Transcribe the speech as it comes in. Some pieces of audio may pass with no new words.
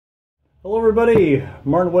Hello everybody,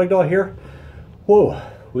 Martin Wegdahl here. Whoa,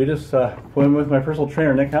 we just went with my personal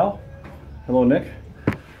trainer, Nick Howe. Hello Nick.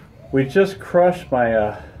 We just crushed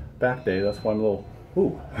my back day, that's why I'm a little,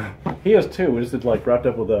 ooh. He is too, we just did like wrapped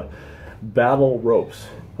up with the battle ropes.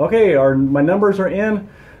 Okay, my numbers are in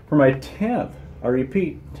for my 10th, I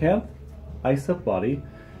repeat, 10th Isabody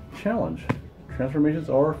challenge. Transformations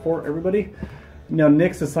are for everybody. Now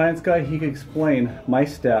Nick's a science guy, he can explain my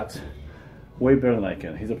stats way better than I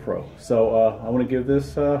can. He's a pro. So I want to give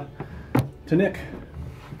this to Nick.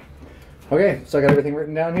 Okay, so I got everything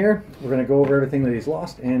written down here. We're going to go over everything that he's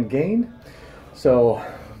lost and gained. So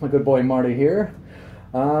my good boy Marty here.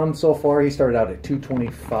 So far he started out at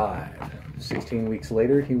 225. 16 weeks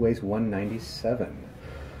later he weighs 197.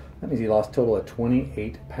 That means he lost a total of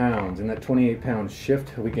 28 pounds. In that 28 pound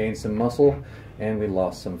shift we gained some muscle and we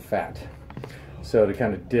lost some fat. So to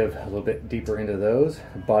kind of dive a little bit deeper into those,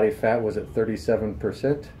 body fat was at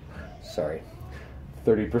 37%. Sorry,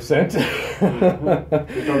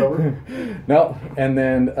 30%. No, and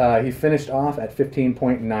then he finished off at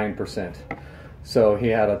 15.9%. So he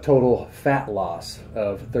had a total fat loss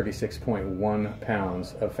of 36.1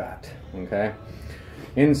 pounds of fat. Okay,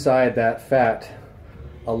 inside that fat,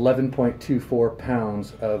 11.24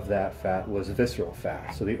 pounds of that fat was visceral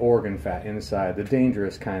fat, so the organ fat inside, the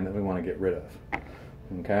dangerous kind that we want to get rid of.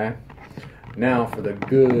 Okay, now for the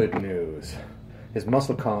good news. His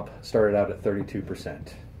muscle comp started out at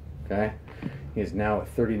 32%. Okay, he is now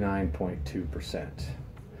at 39.2%.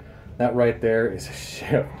 That right there is a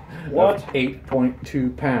shift of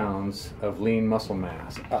 8.2 pounds of lean muscle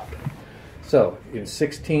mass up. So in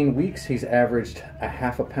 16 weeks, he's averaged a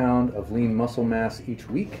 ½ pound of lean muscle mass each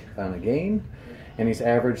week on a gain, and he's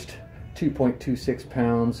averaged 2.26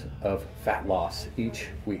 pounds of fat loss each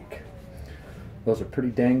week. Those are pretty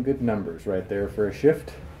dang good numbers right there for a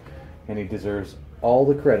shift, and he deserves all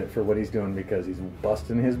the credit for what he's doing because he's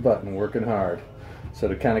busting his butt and working hard. So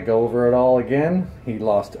to kind of go over it all again, he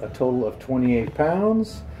lost a total of 28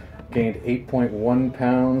 pounds, gained 8.1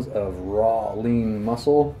 pounds of raw lean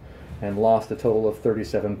muscle, and lost a total of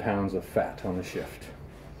 37 pounds of fat on the shift.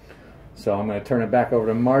 So I'm going to turn it back over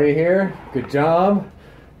to Marty here. Good job.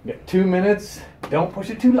 You got 2 minutes. Don't push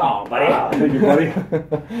it too long, buddy. Thank you, buddy.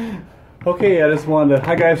 Okay, I just wanted to,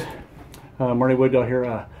 hi guys, Marty Wegdahl here.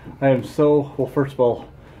 I am so, well first of all,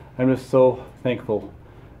 I'm just so thankful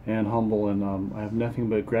and humble, and I have nothing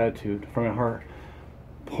but gratitude from my heart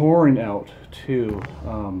pouring out to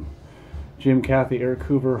Jim, Kathy, Eric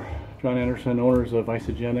Hoover, John Anderson, owners of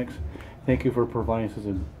Isogenics. Thank you for providing such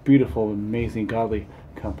a beautiful, amazing, godly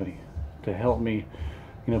company to help me,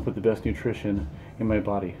 put the best nutrition in my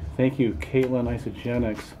body. Thank you, Caitlin,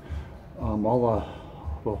 Isogenics, all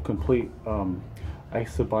the complete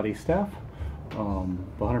Isabody staff, the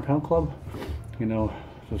 100 Pound Club,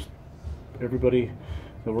 just everybody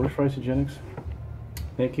that works for Isogenics.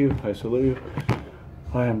 Thank you. I salute you.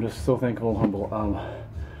 I am just so thankful and humble.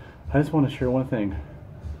 I just want to share one thing.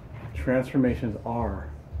 Transformations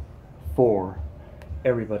are for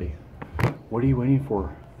everybody. What are you waiting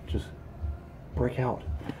for? Just break out.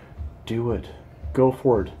 Do it. Go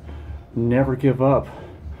for it. Never give up.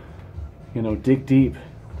 Dig deep.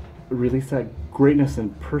 Release that greatness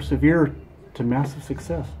and persevere to massive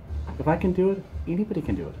success. If I can do it, anybody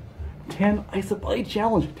can do it. 10 Isabody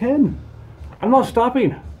challenge. 10. I'm not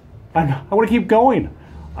stopping. I want to keep going.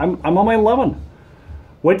 I'm on my 11.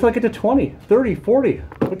 Wait till I get to 20, 30, 40.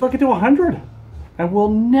 Wait till I get to 100. And we'll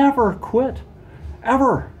never quit.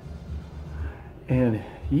 Ever. And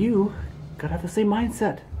you gotta have the same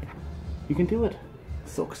mindset. You can do it.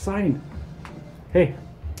 It's so exciting. Hey,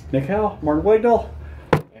 Nick Howe, Martin Wegdahl.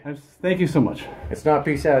 Thank you so much. It's not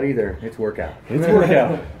peace out either. It's workout. It's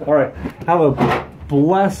workout. All right. Have a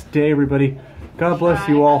blessed day, everybody. God bless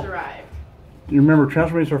you all. Remember,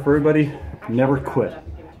 transformations are for everybody. Never quit.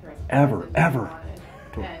 Ever, ever.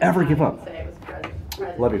 Don't ever give up.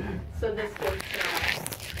 Love you.